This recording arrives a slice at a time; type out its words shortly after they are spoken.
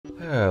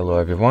Hello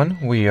everyone,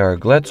 we are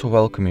glad to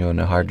welcome you on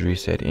the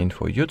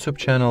HardReset.Info YouTube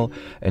channel,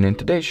 and in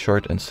today's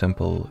short and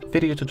simple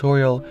video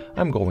tutorial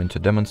I'm going to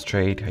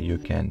demonstrate how you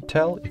can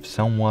tell if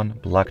someone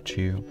blocked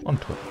you on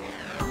Twitter.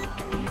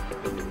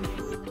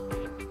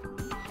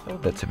 So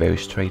that's a very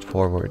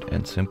straightforward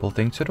and simple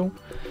thing to do.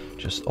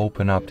 Just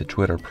open up the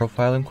Twitter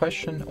profile in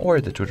question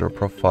or the Twitter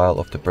profile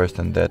of the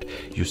person that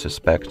you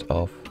suspect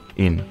of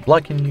in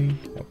blocking you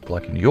or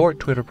blocking your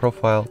Twitter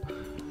profile.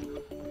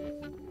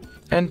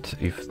 And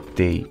if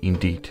they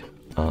indeed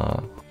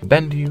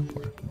banned you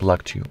or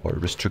blocked you or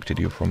restricted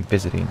you from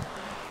visiting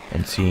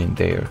and seeing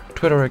their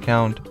Twitter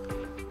account,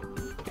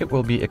 it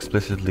will be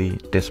explicitly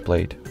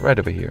displayed right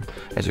over here.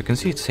 As you can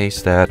see, it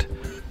says that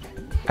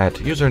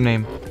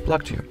 @username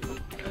blocked you.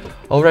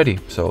 Alrighty,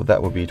 so that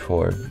will be it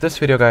for this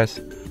video, guys.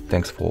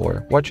 Thanks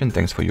for watching,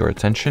 thanks for your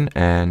attention,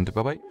 and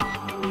bye bye.